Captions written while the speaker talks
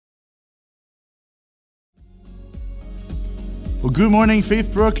Well, good morning,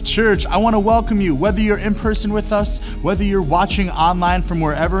 Faithbrook Church. I want to welcome you, whether you're in person with us, whether you're watching online from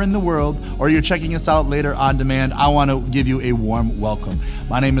wherever in the world, or you're checking us out later on demand. I want to give you a warm welcome.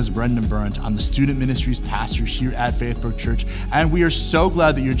 My name is Brendan Burnt. I'm the student ministries pastor here at Faithbrook Church, and we are so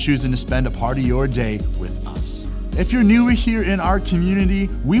glad that you're choosing to spend a part of your day with us. If you're new here in our community,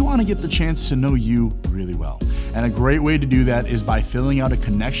 we want to get the chance to know you really well. And a great way to do that is by filling out a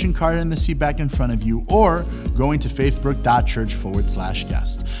connection card in the seat back in front of you or going to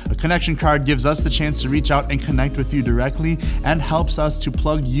faithbrook.church/guest. A connection card gives us the chance to reach out and connect with you directly and helps us to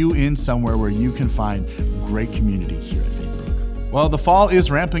plug you in somewhere where you can find great community here at Faithbrook. Well, the fall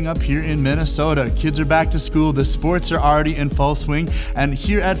is ramping up here in Minnesota. Kids are back to school. The sports are already in full swing. And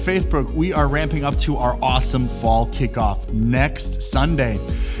here at Faithbrook, we are ramping up to our awesome fall kickoff next Sunday.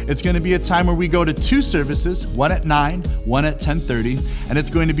 It's going to be a time where we go to two services, one at 9, one at 10:30. And it's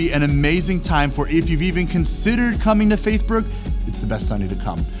going to be an amazing time for if you've even considered coming to Faithbrook, it's the best Sunday to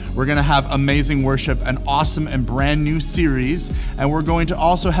come. We're going to have amazing worship, an awesome and brand new series, and we're going to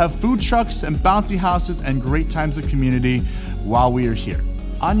also have food trucks and bouncy houses and great times of community while we are here.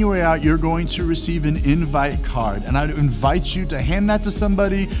 On your way out, you're going to receive an invite card, and I'd invite you to hand that to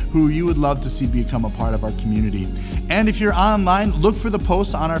somebody who you would love to see become a part of our community. And if you're online, look for the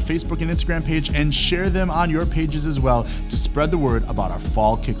posts on our Facebook and Instagram page and share them on your pages as well to spread the word about our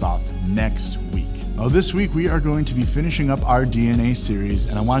fall kickoff next week. Oh, this week we are going to be finishing up our DNA series,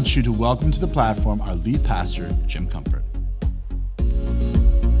 and I want you to welcome to the platform our lead pastor, Jim Comfort.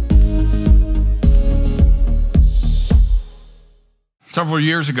 Several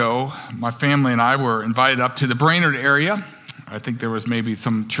years ago, my family and I were invited up to the Brainerd area. I think there was maybe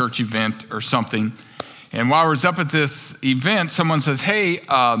some church event or something. And while I was up at this event, someone says, hey,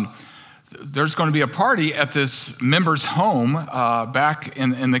 there's going to be a party at this member's home back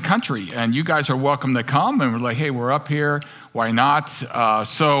in the country, and you guys are welcome to come. And we're like, hey, we're up here. Why not?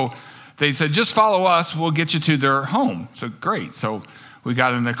 So they said, just follow us. We'll get you to their home. So great. So we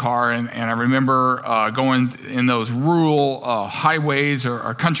got in the car, and I remember going in those rural highways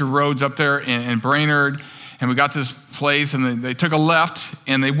or country roads up there in Brainerd, and we got to this place, and they took a left,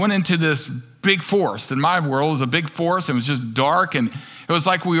 and they went into this big forest. In my world, it was a big forest. It was just dark, and it was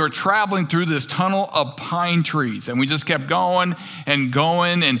like we were traveling through this tunnel of pine trees, and we just kept going, and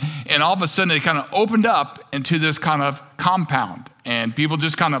all of a sudden it kind of opened up into this kind of compound, and people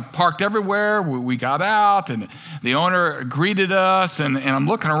just kind of parked everywhere. We got out, and the owner greeted us, and I'm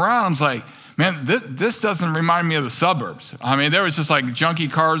looking around. I was like, man, this doesn't remind me of the suburbs. I mean, there was just like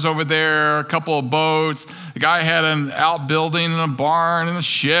junky cars over there, a couple of boats. The guy had an outbuilding and a barn and a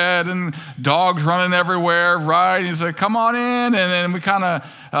shed and dogs running everywhere, right? He's like, come on in. And then we kind of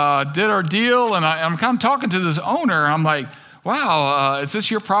did our deal. And I'm kind of talking to this owner. I'm like, wow, is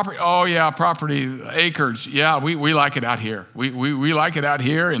this your property? Oh, yeah, property, acres. Yeah, we like it out here. We like it out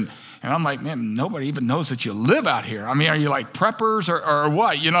here. And I'm like, man, nobody even knows that you live out here. I mean, are you like preppers or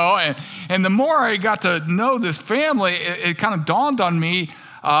what, you know? And the more I got to know this family, it kind of dawned on me,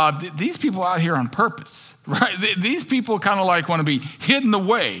 these people out here on purpose, right? These people kind of like want to be hidden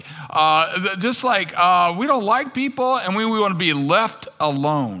away. Just like we don't like people and we want to be left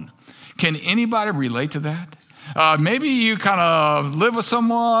alone. Can anybody relate to that? Maybe you kind of live with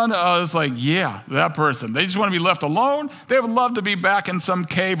someone, it's like, yeah, that person. They just want to be left alone. They would love to be back in some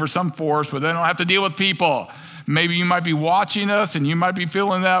cave or some forest where they don't have to deal with people. Maybe you might be watching us and you might be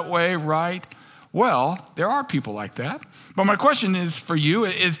feeling that way, right? Well, there are people like that. But my question is for you,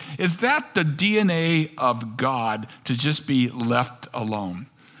 is that the DNA of God to just be left alone?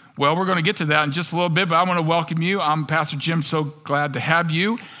 Well, we're going to get to that in just a little bit, but I want to welcome you. I'm Pastor Jim, so glad to have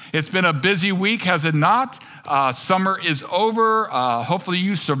you. It's been a busy week, has it not? Summer is over. Hopefully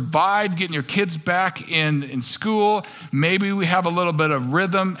you survived getting your kids back in school. Maybe we have a little bit of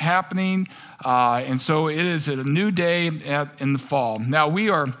rhythm happening. And so it is a new day in the fall. Now we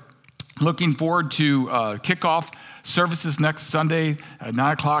are looking forward to kickoff services next Sunday at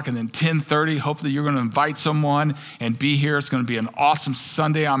 9 o'clock and then 10:30. Hopefully you're going to invite someone and be here. It's going to be an awesome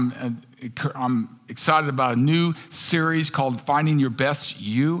Sunday. I'm excited about a new series called Finding Your Best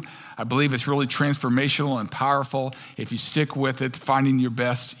You. I believe it's really transformational and powerful if you stick with it, Finding Your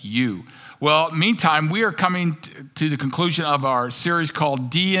Best You. Well, meantime, we are coming to the conclusion of our series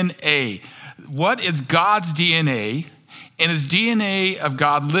called DNA. What is God's DNA? And is DNA of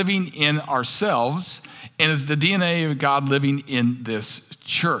God living in ourselves? And is the DNA of God living in this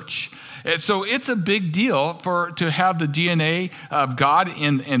church? And so it's a big deal to have the DNA of God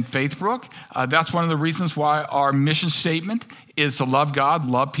in Faithbrook. That's one of the reasons why our mission statement is to love God,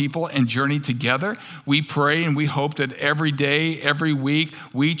 love people, and journey together. We pray and we hope that every day, every week,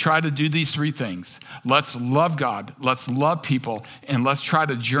 we try to do these three things. Let's love God, let's love people, and let's try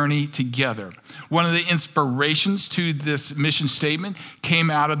to journey together. One of the inspirations to this mission statement came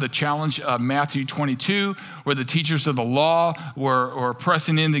out of the challenge of Matthew 22, where the teachers of the law were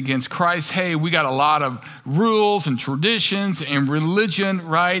pressing in against Christ. Hey, we got a lot of rules and traditions and religion,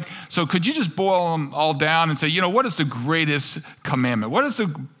 right? So could you just boil them all down and say, what is the greatest commandment? What is the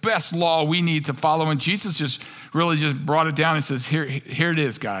best law we need to follow? And Jesus just brought it down and says, here it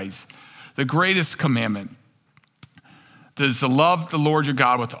is, guys. The greatest commandment is to love the Lord your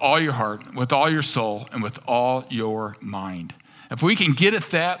God with all your heart, with all your soul, and with all your mind. If we can get at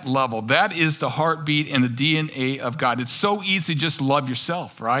that level, that is the heartbeat and the DNA of God. It's so easy just to love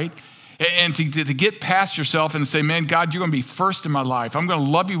yourself, right? And to get past yourself and say, man, God, you're going to be first in my life. I'm going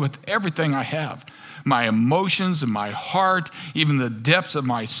to love you with everything I have. My emotions and my heart, even the depths of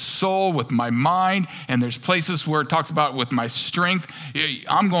my soul, with my mind. And there's places where it talks about with my strength.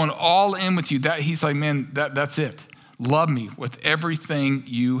 I'm going all in with you. He's like, man, that's it. Love me with everything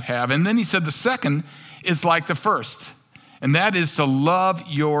you have. And then he said the second is like the first. And that is to love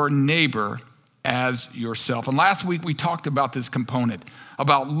your neighbor as yourself. And last week we talked about this component,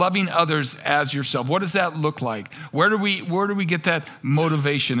 about loving others as yourself. What does that look like? Where do we get that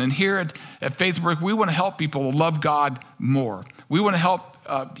motivation? And here at Faithbrook, we want to help people love God more. We want to help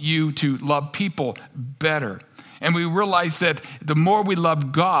you to love people better. And we realize that the more we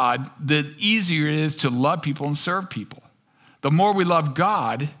love God, the easier it is to love people and serve people. The more we love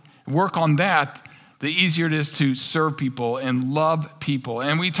God, work on that, the easier it is to serve people and love people.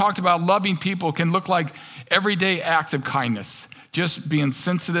 And we talked about loving people can look like everyday acts of kindness, just being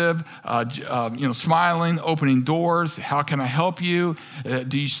sensitive, smiling, opening doors. How can I help you?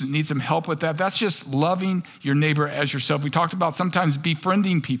 Do you need some help with that? That's just loving your neighbor as yourself. We talked about sometimes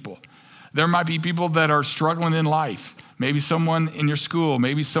befriending people. There might be people that are struggling in life. Maybe someone in your school,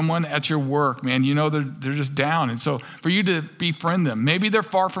 maybe someone at your work, man, they're just down. And so for you to befriend them, maybe they're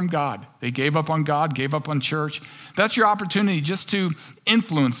far from God. They gave up on God, gave up on church. That's your opportunity just to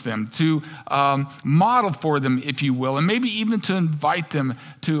influence them, to model for them, if you will, and maybe even to invite them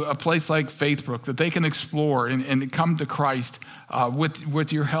to a place like Faithbrook that they can explore and come to Christ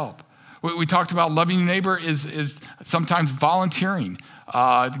with your help. We talked about loving your neighbor is sometimes volunteering.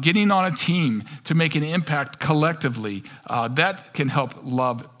 Getting on a team to make an impact collectively, that can help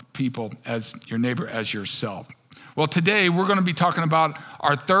love people as your neighbor as yourself. Well, today we're going to be talking about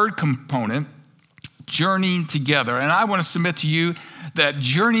our third component, journeying together. And I want to submit to you that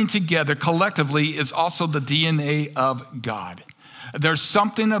journeying together collectively is also the DNA of God. There's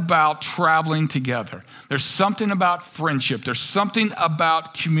something about traveling together. There's something about friendship. There's something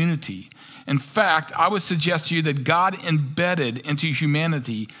about community. In fact, I would suggest to you that God embedded into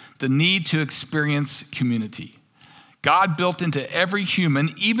humanity the need to experience community. God built into every human,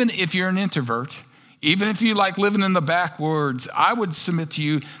 even if you're an introvert, even if you like living in the backwoods, I would submit to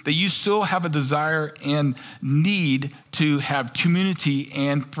you that you still have a desire and need to have community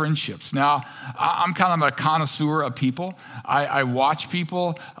and friendships. Now, I'm kind of a connoisseur of people. I watch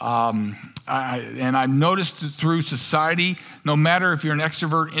people, and I've noticed through society, no matter if you're an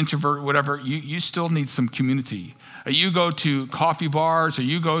extrovert, introvert, whatever, you still need some community. You go to coffee bars or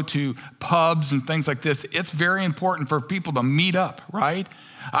you go to pubs and things like this, it's very important for people to meet up, right?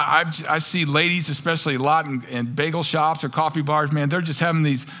 I see ladies, especially a lot in bagel shops or coffee bars, man, they're just having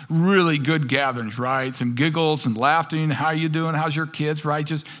these really good gatherings, right? Some giggles and laughing. How you doing? How's your kids, right?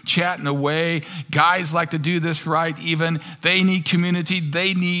 Just chatting away. Guys like to do this, right? Even they need community.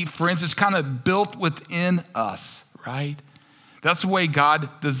 They need friends. It's kind of built within us, right? That's the way God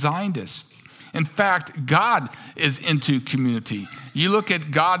designed us. In fact, God is into community. You look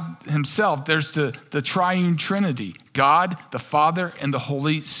at God himself, there's the triune Trinity, God, the Father, and the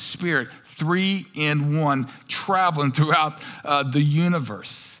Holy Spirit, 3 in 1, traveling throughout the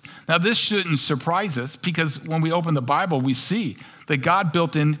universe. Now, this shouldn't surprise us because when we open the Bible, we see that God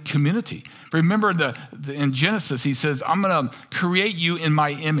built in community. Remember in Genesis, he says, I'm going to create you in my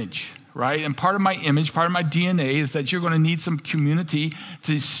image. Right? And part of my image, part of my DNA is that you're going to need some community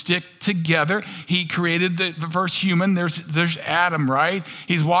to stick together. He created the first human. There's Adam, right?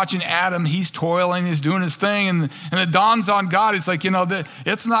 He's watching Adam. He's toiling. He's doing his thing. And it dawns on God. It's like,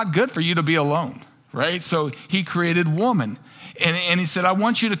 it's not good for you to be alone, right? So he created woman. And he said, I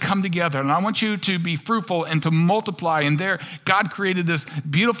want you to come together and I want you to be fruitful and to multiply. And there, God created this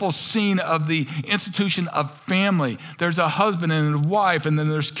beautiful scene of the institution of family. There's a husband and a wife, and then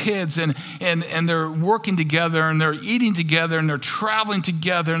there's kids, and they're working together, and they're eating together, and they're traveling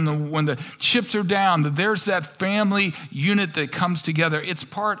together. And when the chips are down, there's that family unit that comes together. It's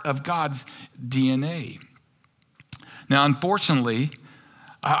part of God's DNA. Now, unfortunately,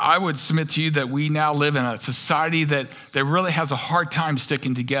 I would submit to you that we now live in a society that really has a hard time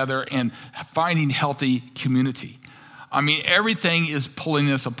sticking together and finding healthy community. I mean, everything is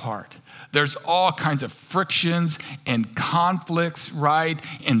pulling us apart. There's all kinds of frictions and conflicts, right?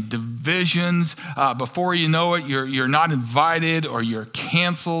 And divisions. Before you know it, you're not invited or you're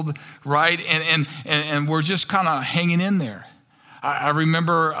canceled, right? And we're just kind of hanging in there. I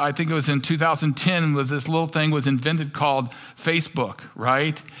remember, I think it was in 2010, was this little thing was invented called Facebook,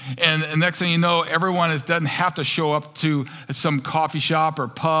 right? And next thing you know, everyone doesn't have to show up to some coffee shop or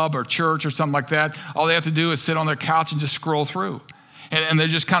pub or church or something like that. All they have to do is sit on their couch and just scroll through. And they're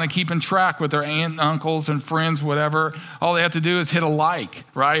just kind of keeping track with their aunt and uncles and friends, whatever. All they have to do is hit a like,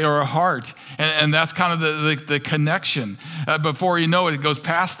 right, or a heart. And that's kind of the connection. Before you know it, it goes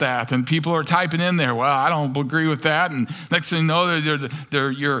past that. And people are typing in there, well, I don't agree with that. And next thing you know,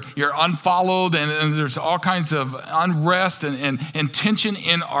 you're unfollowed. And there's all kinds of unrest and tension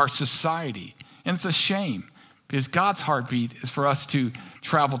in our society. And it's a shame, because God's heartbeat is for us to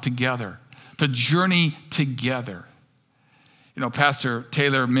travel together, to journey together. You know, Pastor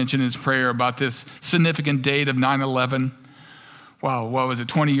Taylor mentioned in his prayer about this significant date of 9/11. Wow, what was it,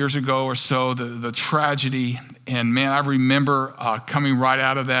 20 years ago or so, the tragedy. And man, I remember coming right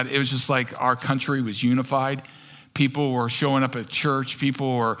out of that. It was just like our country was unified. People were showing up at church.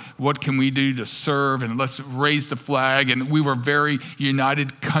 People were, what can we do to serve? And let's raise the flag. And we were a very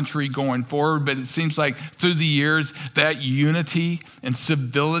united country going forward. But it seems like through the years, that unity and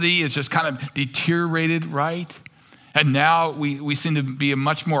civility is just kind of deteriorated, right? And now we seem to be a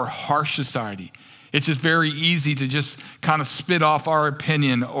much more harsh society. It's just very easy to just kind of spit off our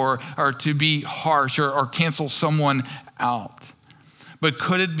opinion or to be harsh or cancel someone out. But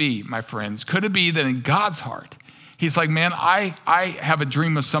could it be, my friends, could it be that in God's heart, he's like, man, I have a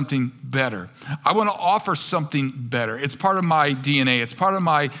dream of something better. I want to offer something better. It's part of my DNA. It's part of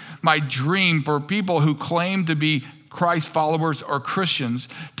my dream for people who claim to be Christ followers or Christians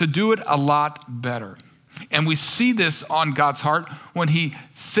to do it a lot better. And we see this on God's heart when he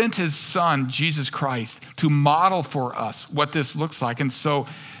sent his son, Jesus Christ, to model for us what this looks like. And so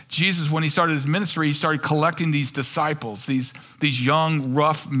Jesus, when he started his ministry, he started collecting these disciples, these young,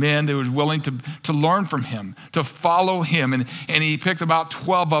 rough men that was willing to learn from him, to follow him. And he picked about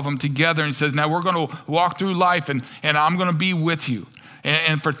 12 of them together and he says, now we're going to walk through life and I'm going to be with you.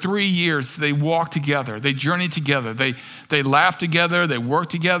 And for 3 years, they walked together. They journeyed together. They laughed together. They worked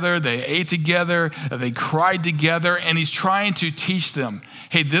together. They ate together. They cried together. And he's trying to teach them,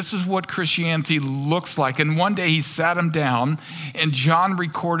 hey, this is what Christianity looks like. And one day he sat them down, and John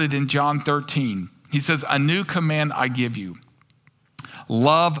recorded in John 13. He says, a new command I give you.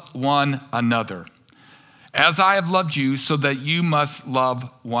 Love one another. As I have loved you, so that you must love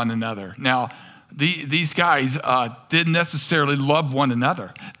one another. Now, these guys didn't necessarily love one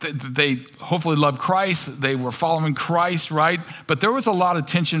another. They hopefully loved Christ. They were following Christ, right? But there was a lot of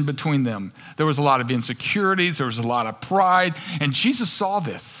tension between them. There was a lot of insecurities. There was a lot of pride. And Jesus saw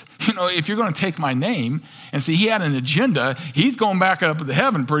this. You know, if you're going to take my name, and see, he had an agenda. He's going back up to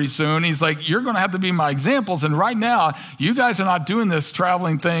heaven pretty soon. He's like, you're going to have to be my examples. And right now, you guys are not doing this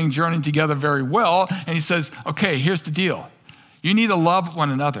traveling thing, journeying together very well. And he says, okay, here's the deal. You need to love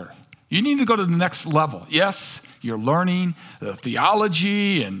one another. You need to go to the next level. Yes, you're learning the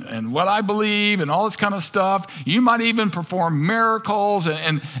theology and what I believe and all this kind of stuff. You might even perform miracles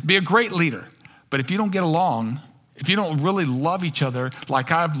and be a great leader. But if you don't get along, if you don't really love each other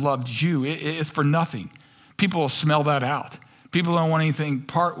like I've loved you, it's for nothing. People will smell that out. People don't want anything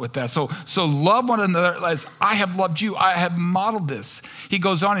part with that. So love one another as I have loved you. I have modeled this. He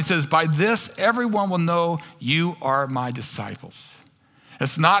goes on, he says, by this everyone will know you are my disciples.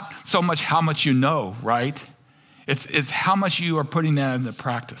 It's not so much how much you know, right? It's how much you are putting that into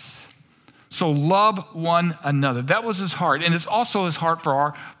practice. So love one another. That was his heart. And it's also his heart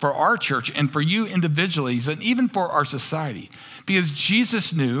for our church and for you individually and even for our society. Because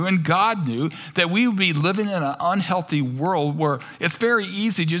Jesus knew and God knew that we would be living in an unhealthy world where it's very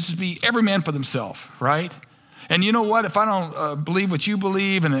easy just to be every man for themselves, right? And you know what? If I don't believe what you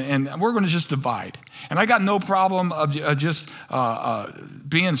believe, and we're going to just divide. And I got no problem of just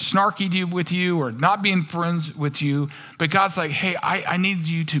being snarky with you or not being friends with you. But God's like, hey, I need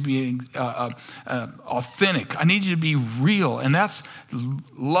you to be authentic. I need you to be real. And that's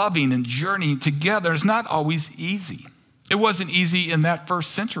loving and journeying together. It's not always easy. It wasn't easy in that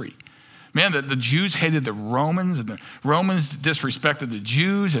first century. Man, the Jews hated the Romans, and the Romans disrespected the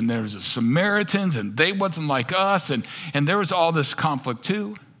Jews, and there was the Samaritans, and they wasn't like us, and there was all this conflict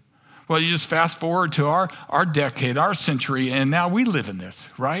too. Well, you just fast forward to our decade, our century, and now we live in this,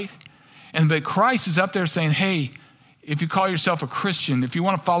 right? But Christ is up there saying, hey, if you call yourself a Christian, if you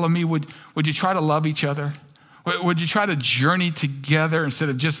want to follow me, would you try to love each other? Would you try to journey together instead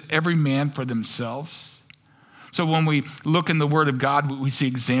of just every man for themselves? So when we look in the Word of God, we see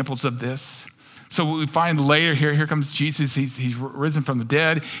examples of this. So we find later here comes Jesus. He's risen from the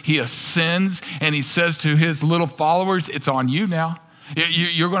dead. He ascends, and he says to his little followers, it's on you now.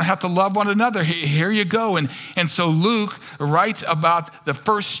 You're going to have to love one another. Here you go. And so Luke writes about the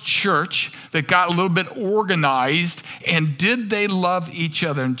first church that got a little bit organized, and did they love each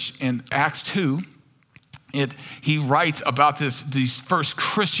other? In Acts 2, he writes about these first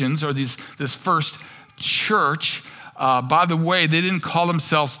Christians, or this first church. By the way, they didn't call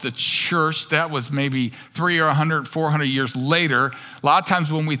themselves the church. That was maybe 300 or 400 years later. A lot of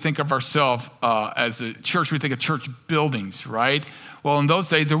times when we think of ourselves as a church, we think of church buildings, right? Well, in those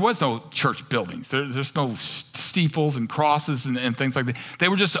days, there was no church buildings. There's no steeples and crosses and things like that. They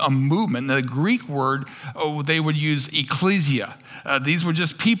were just a movement. The Greek word, they would use ecclesia. These were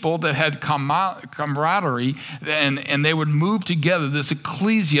just people that had camaraderie, and they would move together. This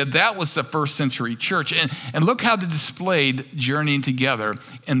ecclesia, that was the first century church. And look how they displayed journeying together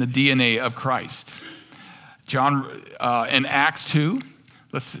in the DNA of Christ. John, in Acts 2,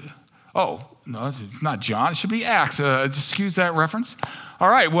 no, it's not John. It should be Acts. Excuse that reference. All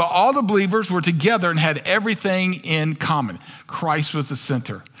right. Well, all the believers were together and had everything in common. Christ was the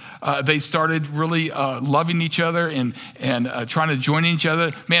center. They started really loving each other and trying to join each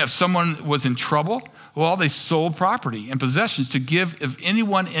other. Man, if someone was in trouble, well, they sold property and possessions to give if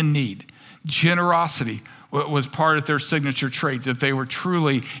anyone in need. Generosity was part of their signature trait, that they were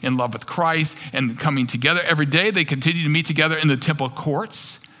truly in love with Christ and coming together. Every day they continued to meet together in the temple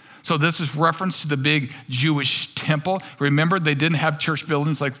courts. So this is reference to the big Jewish temple. Remember, they didn't have church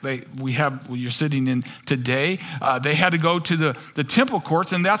buildings like we have you're sitting in today. They had to go to the temple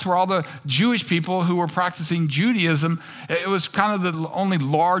courts, and that's where all the Jewish people who were practicing Judaism, it was kind of the only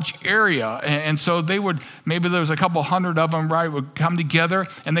large area. And so they would, maybe there was a couple hundred of them, right, would come together,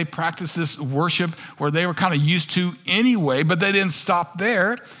 and they practiced this worship where they were kind of used to anyway, but they didn't stop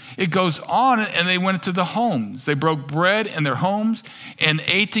there. It goes on, and they went to the homes. They broke bread in their homes and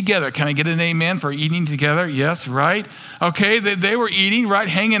ate together. Can I get an amen for eating together? Yes, right? Okay, they were eating, right,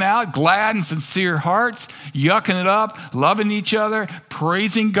 hanging out, glad and sincere hearts, yucking it up, loving each other,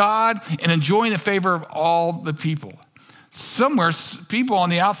 praising God, and enjoying the favor of all the people. Somewhere, people on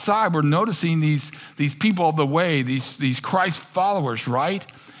the outside were noticing these people of the way, these Christ followers, right?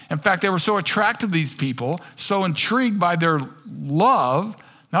 In fact, they were so attracted to these people, so intrigued by their love,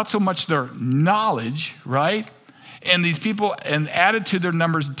 not so much their knowledge, right? And these people, and added to their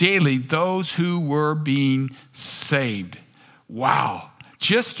numbers daily, those who were being saved. Wow.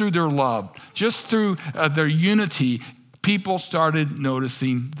 Just through their love, just through their unity, people started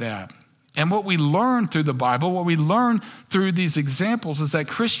noticing that. And what we learn through the Bible, what we learn through these examples is that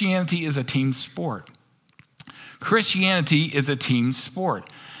Christianity is a team sport. Christianity is a team sport.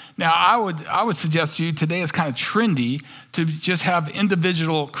 Now, I would suggest to you today it's kind of trendy to just have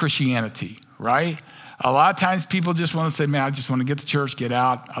individual Christianity, right? A lot of times people just want to say, man, I just want to get to church, get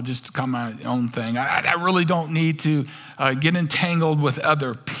out. I'll just come my own thing. I really don't need to get entangled with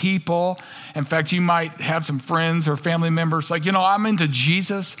other people. In fact, you might have some friends or family members like, I'm into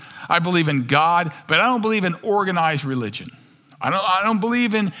Jesus. I believe in God, but I don't believe in organized religion. I don't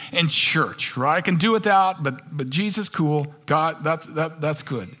believe in church, right? I can do without, but Jesus, cool. God, that's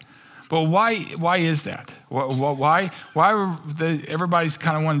good. But why is that? Why everybody's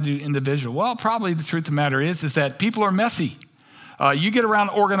kind of want to do individual? Well, probably the truth of the matter is that people are messy. You get around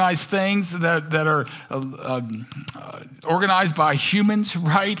organized things that are organized by humans,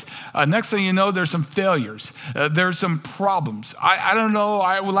 right? Next thing you know, there's some failures. There's some problems. I don't know.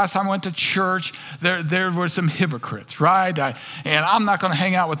 Last time I went to church, there were some hypocrites, right? And I'm not going to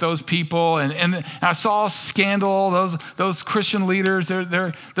hang out with those people. And I saw scandal. Those Christian leaders,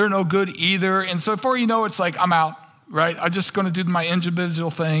 they're no good either. And so before you know, it's like I'm out, right? I'm just going to do my individual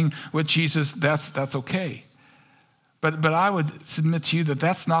thing with Jesus. That's okay. But I would submit to you that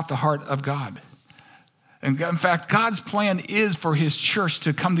that's not the heart of God. And in fact, God's plan is for his church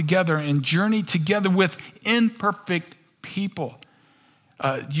to come together and journey together with imperfect people.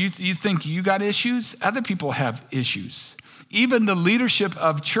 You think you got issues? Other people have issues. Even the leadership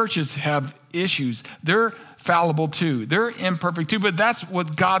of churches have issues. They're fallible too. They're imperfect too, but that's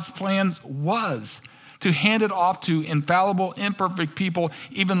what God's plan was, to hand it off to infallible, imperfect people,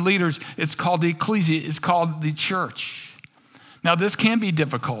 even leaders. It's called the ecclesia. It's called the church. Now, this can be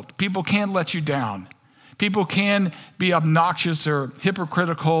difficult. People can let you down. People can be obnoxious or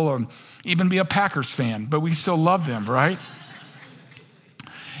hypocritical or even be a Packers fan, but we still love them, right?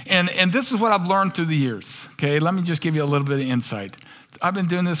 And this is what I've learned through the years, okay? Let me just give you a little bit of insight. I've been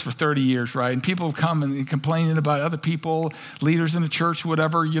doing this for 30 years, right? And people have come and complaining about other people, leaders in the church,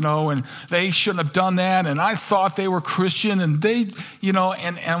 whatever, and they shouldn't have done that. And I thought they were Christian and they,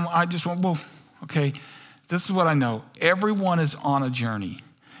 and I just went, well, okay, this is what I know. Everyone is on a journey.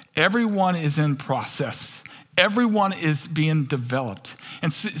 Everyone is in process. Everyone is being developed.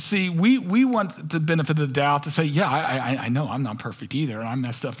 And see, we want the benefit of the doubt to say, yeah, I know I'm not perfect either. And I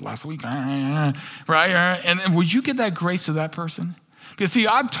messed up last week, right? And would you get that grace of that person? Because see,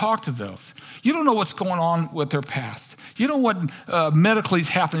 I've talked to those. You don't know what's going on with their past. You know what medically is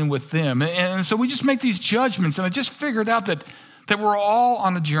happening with them. And so we just make these judgments. And I just figured out that we're all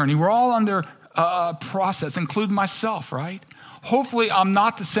on a journey. We're all under a process, including myself, right? Hopefully, I'm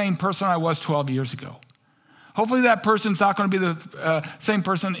not the same person I was 12 years ago. Hopefully that person's not going to be the same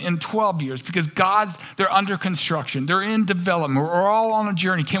person in 12 years because they're under construction. They're in development. We're all on a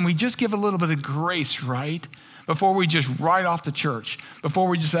journey. Can we just give a little bit of grace, right? Before we just write off the church. Before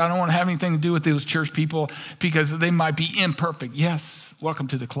we just say, I don't want to have anything to do with those church people because they might be imperfect. Yes, welcome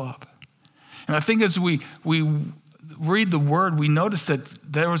to the club. And I think as we read the word, we notice that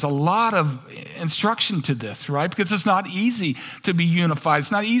there was a lot of instruction to this, right? Because it's not easy to be unified.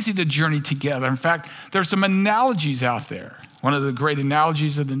 It's not easy to journey together. In fact, there's some analogies out there. One of the great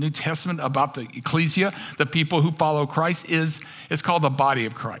analogies of the New Testament about the ecclesia, the people who follow Christ, it's called the body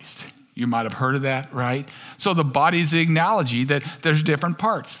of Christ. You might have heard of that, right? So the body is the analogy that there's different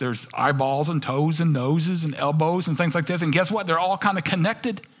parts. There's eyeballs and toes and noses and elbows and things like this. And guess what? They're all kind of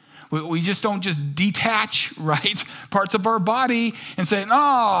connected. We just don't just detach, right, parts of our body and say, no,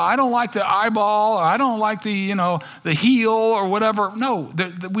 I don't like the eyeball, or I don't like the heel or whatever. No,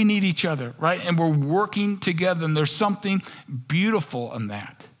 we need each other, right? And we're working together, and there's something beautiful in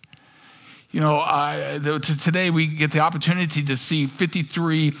that. Today we get the opportunity to see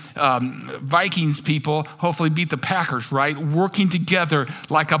 53 Vikings people hopefully beat the Packers, right? Working together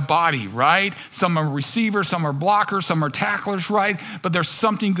like a body, right? Some are receivers, some are blockers, some are tacklers, right? But there's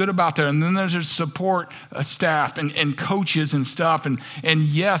something good about that. And then there's a support staff and coaches and stuff. And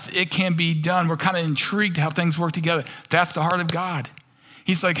yes, it can be done. We're kind of intrigued how things work together. That's the heart of God.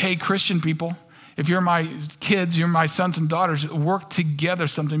 He's like, hey, Christian people, if you're my kids, you're my sons and daughters, work together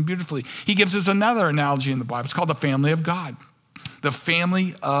something beautifully. He gives us another analogy in the Bible. It's called the family of God. The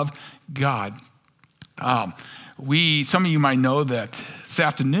family of God. Some of you might know that this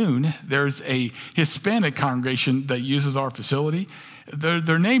afternoon, there's a Hispanic congregation that uses our facility.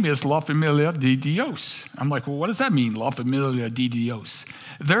 Their name is La Familia de Dios. I'm like, well, what does that mean, La Familia de Dios?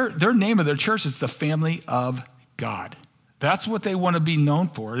 Their name of their church is the family of God. That's what they want to be known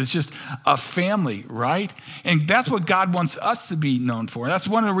for. It's just a family, right? And that's what God wants us to be known for. That's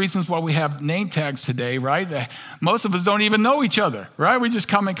one of the reasons why we have name tags today, right? Most of us don't even know each other, right? We just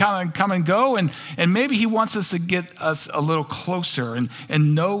come and go, and maybe he wants us to get us a little closer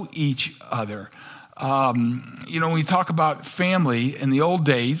and know each other. When we talk about family in the old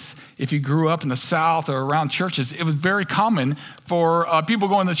days, if you grew up in the South or around churches, it was very common for people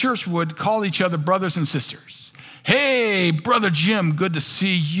going to church would call each other brothers and sisters. Hey, Brother Jim, good to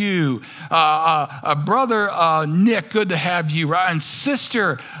see you. Brother Nick, good to have you. Right? And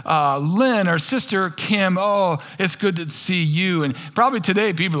Sister Lynn or Sister Kim, oh, it's good to see you. And probably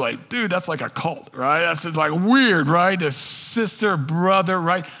today people are like, dude, that's like a cult, right? That's just like weird, right? The sister, brother,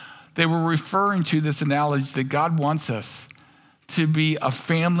 right? They were referring to this analogy that God wants us to be a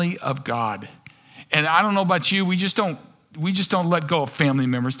family of God. And I don't know about you, we just don't let go of family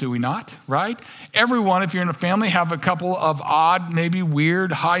members, do we not? Right? Everyone, if you're in a family, have a couple of odd, maybe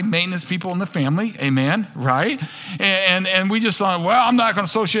weird, high maintenance people in the family. Amen. Right? And we just thought, well, I'm not going to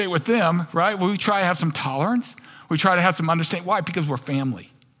associate with them. Right? Well, we try to have some tolerance. We try to have some understanding. Why? Because we're family.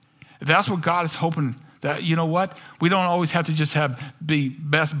 That's what God is hoping that, you know what? We don't always have to just be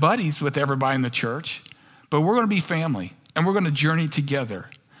best buddies with everybody in the church, but we're going to be family and we're going to journey together.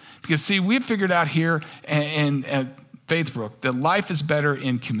 Because see, we've figured out here at Faithbrook that life is better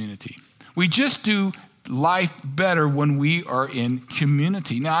in community. We just do life better when we are in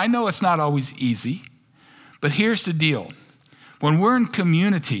community. Now, I know it's not always easy. But here's the deal. When we're in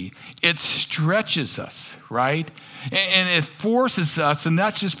community, it stretches us, right? And it forces us to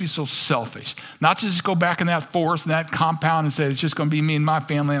not just be so selfish, not to just go back in that forest and that compound and say, it's just going to be me and my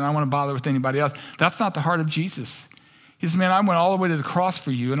family and I don't want to bother with anybody else. That's not the heart of Jesus. He says, man, I went all the way to the cross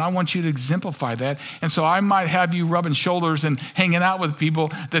for you, and I want you to exemplify that. And so I might have you rubbing shoulders and hanging out with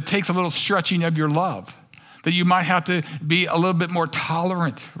people that takes a little stretching of your love, that you might have to be a little bit more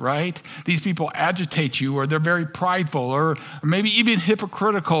tolerant, right? These people agitate you, or they're very prideful, or maybe even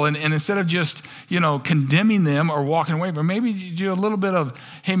hypocritical. And instead of just, condemning them or walking away, but maybe you do a little bit of,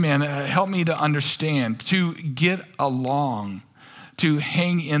 hey, man, help me to understand, to get along, to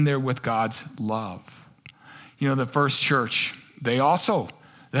hang in there with God's love. The first church, they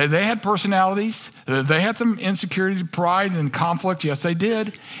had personalities. They had some insecurity, pride, and conflict. Yes, they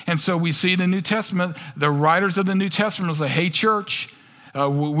did. And so we see in the New Testament, the writers of the New Testament will say, hey, church,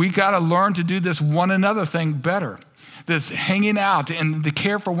 we got to learn to do this one another thing better. This hanging out and the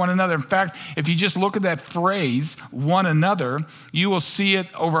care for one another. In fact, if you just look at that phrase, one another, you will see it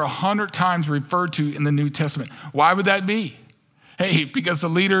over 100 times referred to in the New Testament. Why would that be? Hey, because the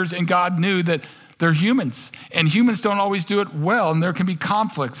leaders and God knew that they're humans, and humans don't always do it well, and there can be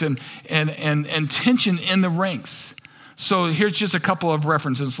conflicts and tension in the ranks. So here's just a couple of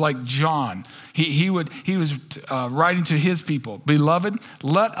references, like John. He was writing to his people, beloved,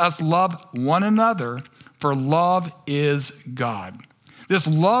 let us love one another, for love is God. This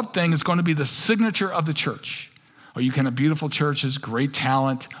love thing is going to be the signature of the church. Oh, you can have beautiful churches, great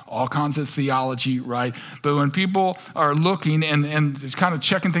talent, all kinds of theology, right? But when people are looking and just kind of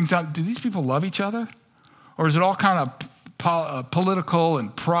checking things out, do these people love each other? Or is it all kind of political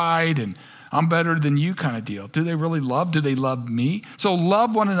and pride and I'm better than you kind of deal? Do they really love? Do they love me? So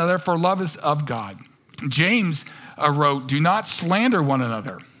love one another, for love is of God. James wrote, do not slander one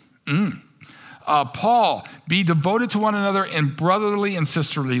another. Paul, be devoted to one another in brotherly and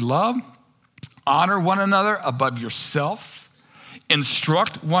sisterly love. Honor one another above yourself.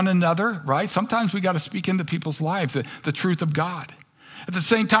 Instruct one another, right? Sometimes we got to speak into people's lives, the truth of God. At the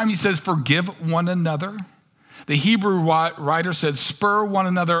same time, he says, forgive one another. The Hebrew writer said, spur one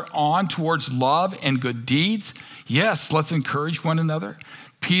another on towards love and good deeds. Yes, let's encourage one another.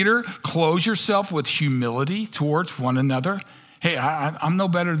 Peter, clothe yourself with humility towards one another. Hey, I'm no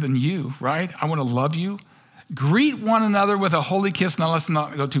better than you, right? I want to love you. Greet one another with a holy kiss. Now, let's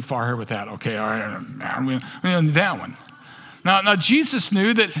not go too far here with that. Okay, all right, we don't need that one. Now, Jesus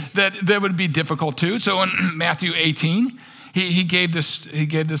knew that would be difficult too. So in Matthew 18, he gave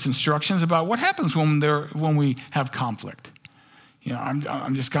this instructions about what happens when we have conflict.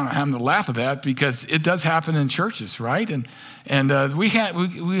 I'm just kind of having to laugh at that because it does happen in churches, right? And we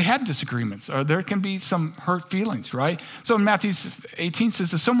had disagreements, or there can be some hurt feelings, right? So in Matthew 18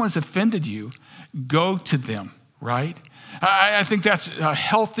 says, if someone's offended you, go to them, right? I think that's a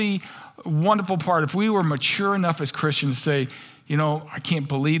healthy, wonderful part. If we were mature enough as Christians to say, I can't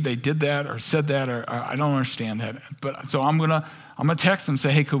believe they did that or said that, or I don't understand that. But so I'm gonna text them and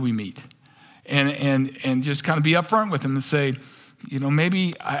say, hey, could we meet? And just kind of be upfront with them and say,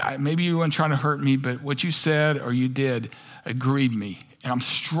 maybe you weren't trying to hurt me, but what you said or you did grieved me. And I'm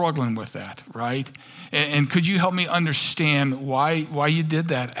struggling with that, right? And could you help me understand why you did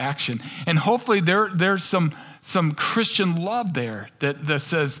that action? And hopefully there's some Christian love there that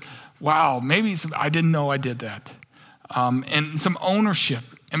says, wow, maybe I didn't know I did that. And some ownership.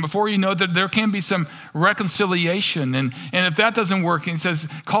 And before you know that, there can be some reconciliation. And if that doesn't work, he says,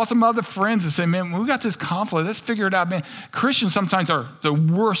 call some other friends and say, man, we got this conflict. Let's figure it out, man. Christians sometimes are the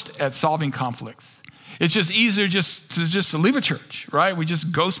worst at solving conflicts. It's just easier just to leave a church, right? We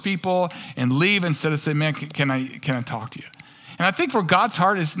just ghost people and leave instead of saying, man, can I talk to you? And I think for God's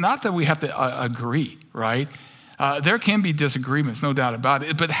heart, it's not that we have to agree, right? There can be disagreements, no doubt about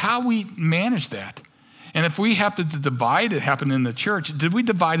it, but how we manage that. And if we have to divide, it happened in the church, did we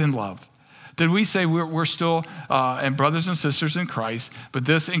divide in love? Did we say we're still and brothers and sisters in Christ, but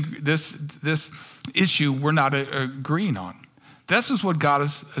this issue we're not agreeing on? This is what God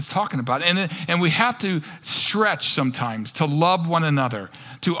is talking about. And we have to stretch sometimes to love one another,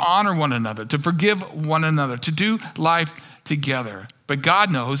 to honor one another, to forgive one another, to do life together. But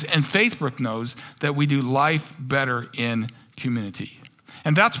God knows, and Faithbrook knows, that we do life better in community.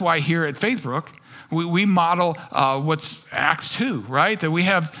 And that's why here at Faithbrook, we model what's Acts 2, right? That we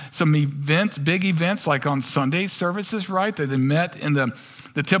have some events, big events, like on Sunday services, right? That they met in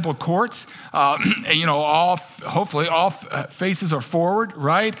the temple courts. Hopefully all faces are forward,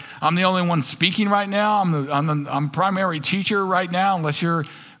 right? I'm the only one speaking right now. I'm primary teacher right now, unless you're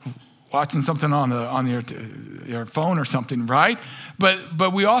watching something on your phone or something, right?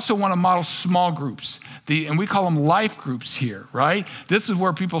 But we also want to model small groups, and we call them life groups here, right? This is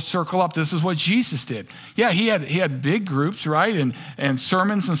where people circle up. This is what Jesus did. Yeah, he had big groups, right, and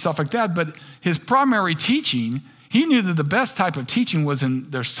sermons and stuff like that. But his primary teaching, he knew that the best type of teaching was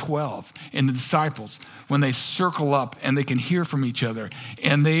there's 12 in the disciples, when they circle up and they can hear from each other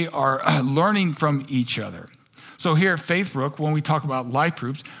and they are learning from each other. So here at Faithbrook, when we talk about life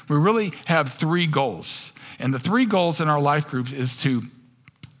groups, we really have 3 goals. And the 3 goals in our life groups is to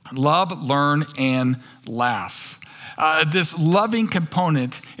love, learn, and laugh. This loving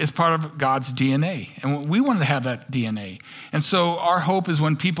component is part of God's DNA, and we want to have that DNA. And so our hope is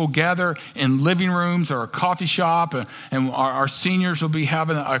when people gather in living rooms or a coffee shop, and our seniors will be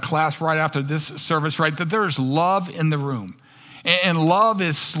having a class right after this service, right, that there is love in the room. And love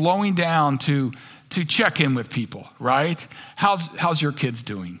is slowing down to check in with people, right? How's your kids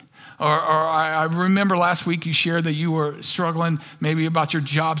doing? Or I remember last week you shared that you were struggling maybe about your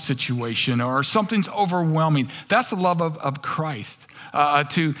job situation or something's overwhelming. That's the love of Christ,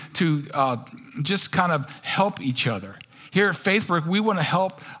 to just kind of help each other. Here at Faithbrook, we want to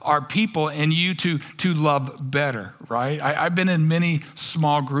help our people and you to love better, right? I've been in many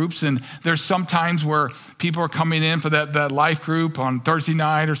small groups, and there's some times where people are coming in for that life group on Thursday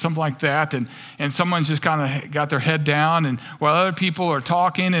night or something like that, and someone's just kind of got their head down, and while other people are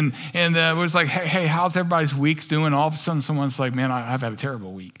talking, and it was like, hey, how's everybody's weeks doing? All of a sudden, someone's like, man, I've had a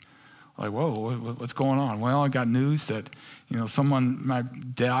terrible week. Like, whoa, what's going on? Well, I got news that someone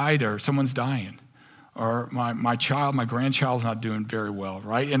might died or someone's dying. Or my grandchild's not doing very well,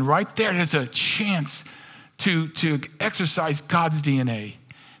 right? And right there's a chance to exercise God's DNA.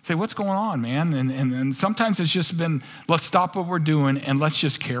 Say, what's going on, man? And sometimes it's just been, let's stop what we're doing and let's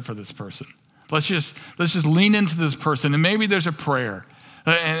just care for this person. Let's just lean into this person, and maybe there's a prayer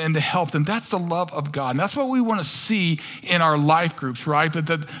and to help them. That's the love of God. And that's what we want to see in our life groups, right? But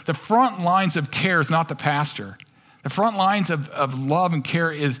the front lines of care is not the pastor. The front lines of love and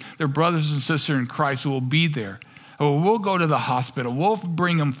care is their brothers and sisters in Christ who will be there. We'll go to the hospital. We'll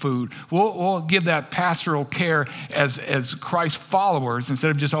bring them food. We'll give that pastoral care as Christ followers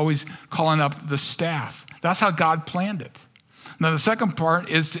instead of just always calling up the staff. That's how God planned it. Now, the second part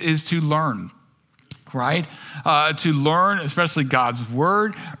is to learn. Right? To learn, especially God's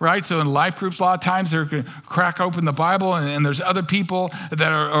word, right? So in life groups, a lot of times they're going to crack open the Bible and there's other people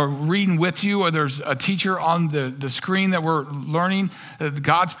that are reading with you, or there's a teacher on the screen that we're learning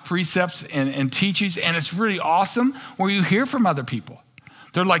God's precepts and teachings, and it's really awesome where you hear from other people.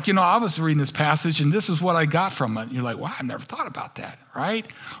 They're like, I was reading this passage and this is what I got from it. And you're like, wow, I never thought about that, right?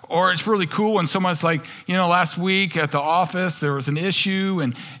 Or it's really cool when someone's like, last week at the office, there was an issue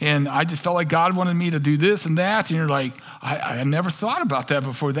and I just felt like God wanted me to do this and that. And you're like, I never thought about that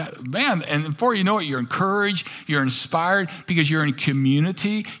before that. Man, and before you know it, you're encouraged, you're inspired because you're in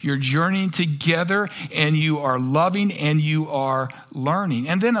community, you're journeying together, and you are loving and you are learning.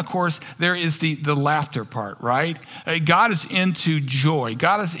 And then, of course, there is the laughter part, right? God is into joy.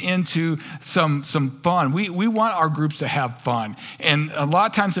 God is into some fun. We want our groups to have fun. And a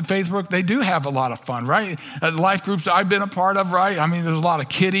lot of times at Faithbrook, they do have a lot of fun, right? The life groups I've been a part of, right? I mean, there's a lot of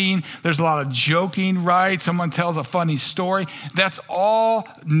kidding. There's a lot of joking, right? Someone tells a funny story. That's all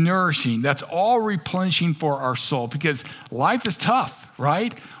nourishing. That's all replenishing for our soul because life is tough,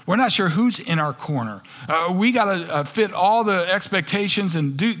 right? We're not sure who's in our corner. We got to fit all the expectations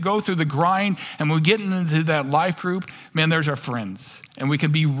and go through the grind. And when we get into that life group, man, there's our friends. And we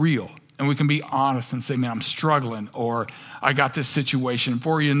can be real. And we can be honest and say, man, I'm struggling. Or I got this situation.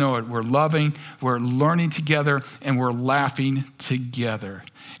 Before you know it, we're loving, we're learning together, and we're laughing together.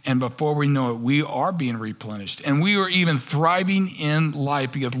 And before we know it, we are being replenished. And we are even thriving in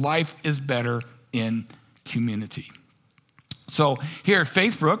life because life is better in community. So here at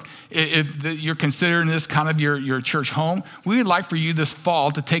Faithbrook, if you're considering this kind of your church home, we would like for you this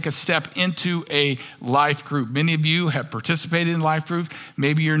fall to take a step into a life group. Many of you have participated in life groups.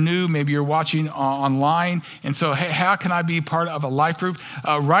 Maybe you're new, maybe you're watching online. And so, hey, how can I be part of a life group?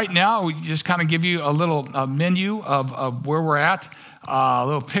 Right now, we just kind of give you a little menu of where we're at. A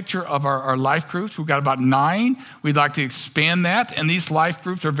little picture of our life groups. We've got about 9. We'd like to expand that. And these life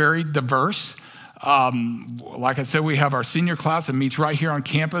groups are very diverse. Like I said, we have our senior class that meets right here on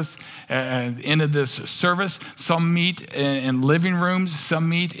campus at the end of this service. Some meet in living rooms, some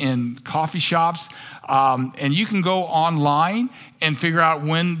meet in coffee shops. And you can go online and figure out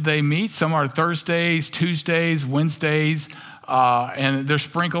when they meet. Some are Thursdays, Tuesdays, Wednesdays, and they're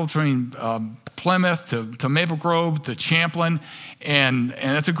sprinkled between Plymouth to Maple Grove to Champlin, and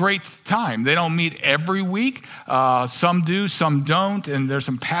it's a great time. They don't meet every week. Some do, some don't, and there's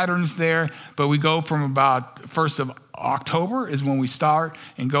some patterns there. But we go from about 1st of October is when we start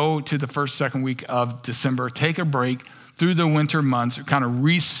and go to the first, second week of December. Take a break through the winter months, kind of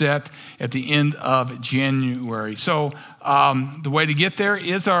reset at the end of January. So the way to get there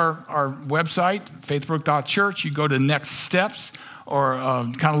is our website, faithbrook.church. You go to Next Steps, or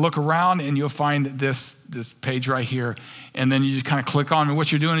kind of look around, and you'll find this page right here. And then you just kind of click on it.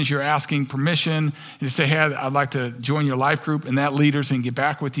 What you're doing is you're asking permission. And you say, hey, I'd like to join your life group. And that leader's going to get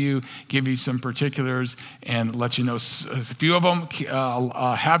back with you, give you some particulars, and let you know. A few of them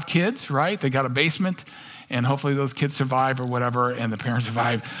have kids, right? They got a basement. And hopefully those kids survive or whatever, and the parents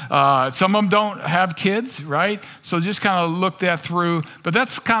survive. Some of them don't have kids, right? So just kind of look that through. But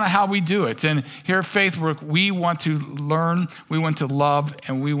that's kind of how we do it. And here at Faithbrook, we want to learn, we want to love,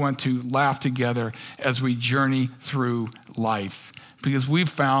 and we want to laugh together as we journey through life. Because we've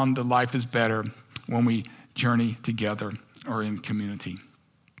found that life is better when we journey together or in community.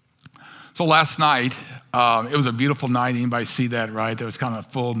 So last night, it was a beautiful night. Anybody see that, right? There was kind of a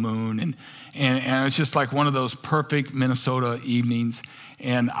full moon, and it's just like one of those perfect Minnesota evenings.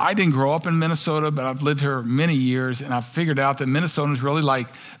 And I didn't grow up in Minnesota, but I've lived here many years, and I've figured out that Minnesota is really like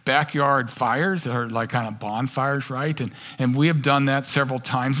backyard fires, or like kind of bonfires, right? And we have done that several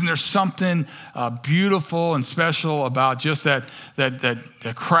times. And there's something beautiful and special about just that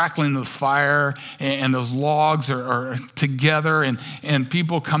crackling of the fire, and those logs are together, and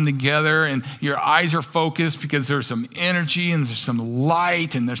people come together, and your eyes are focused because there's some energy and there's some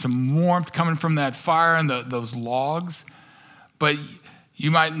light and there's some warmth coming from that fire and those logs. But you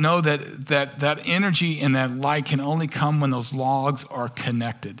might know that energy and that light can only come when those logs are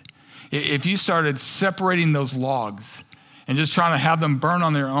connected. If you started separating those logs and just trying to have them burn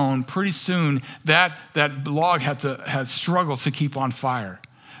on their own, pretty soon that log has struggles to keep on fire,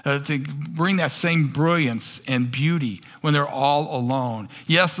 to bring that same brilliance and beauty when they're all alone.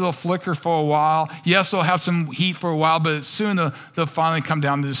 Yes, they'll flicker for a while. Yes, they'll have some heat for a while, but soon they'll finally come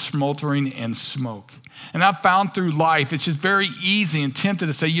down to this smoldering and smoke. And I've found through life, it's just very easy and tempted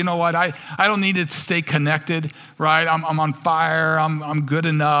to say, you know what, I don't need to stay connected, right? I'm on fire, I'm good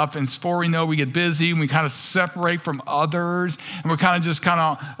enough. And before we know, we get busy and we kind of separate from others, and we're kind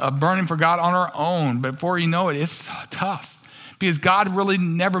of burning for God on our own. But before you know it, it's tough. Because God really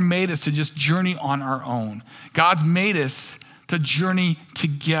never made us to just journey on our own. God's made us to journey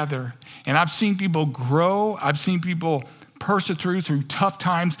together. And I've seen people grow. I've seen people persevere through tough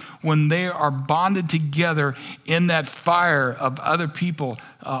times when they are bonded together in that fire of other people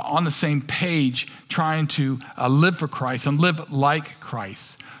on the same page, trying to live for Christ and live like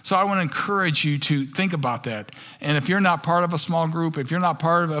Christ. So I want to encourage you to think about that. And if you're not part of a small group, if you're not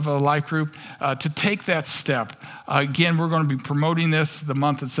part of a life group, to take that step. Again, we're going to be promoting this the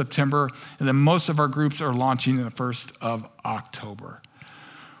month of September, and then most of our groups are launching in the 1st of October.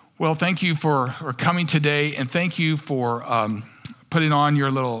 Well, thank you for coming today, and thank you for putting on your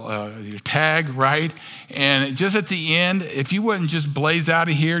little your tag, right? And just at the end, if you wouldn't just blaze out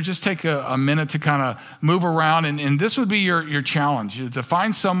of here, just take a minute to kind of move around, and this would be your challenge, to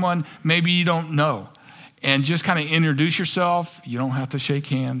find someone maybe you don't know, and just kind of introduce yourself. You don't have to shake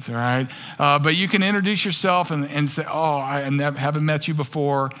hands, all right? But you can introduce yourself and say, oh, I haven't met you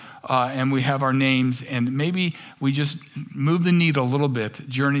before, and we have our names, and maybe we just move the needle a little bit,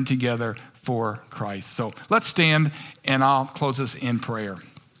 journeying together for Christ. So let's stand, and I'll close us in prayer.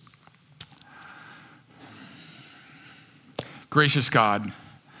 Gracious God,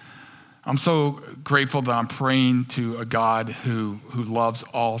 I'm so grateful that I'm praying to a God who loves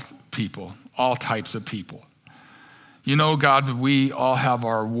all people, all types of people. You know, God, we all have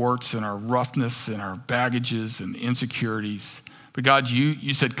our warts and our roughness and our baggages and insecurities. But God,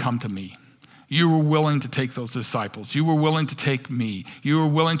 you said, come to me. You were willing to take those disciples. You were willing to take me. You were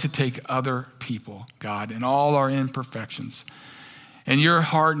willing to take other people, God, and all our imperfections. And your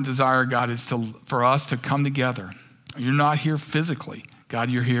heart and desire, God, is for us to come together. You're not here physically.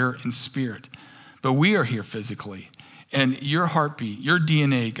 God, you're here in spirit. But we are here physically. And your heartbeat, your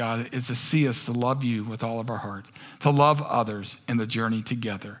DNA, God, is to see us to love you with all of our heart, to love others in the journey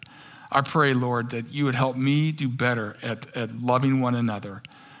together. I pray, Lord, that you would help me do better at loving one another,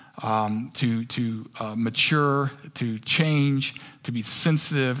 to mature, to change, to be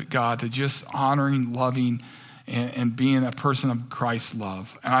sensitive, God, to just honoring, loving, and being a person of Christ's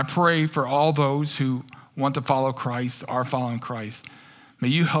love. And I pray for all those who want to follow Christ, are following Christ. May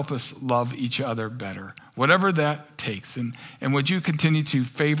you help us love each other better, whatever that takes. And would you continue to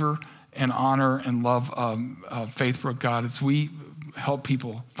favor and honor and love Faithbrook, God, as we help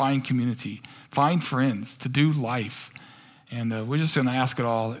people find community, find friends, to do life. And we're just going to ask it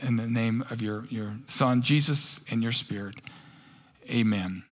all in the name of your Son, Jesus, and your Spirit. Amen.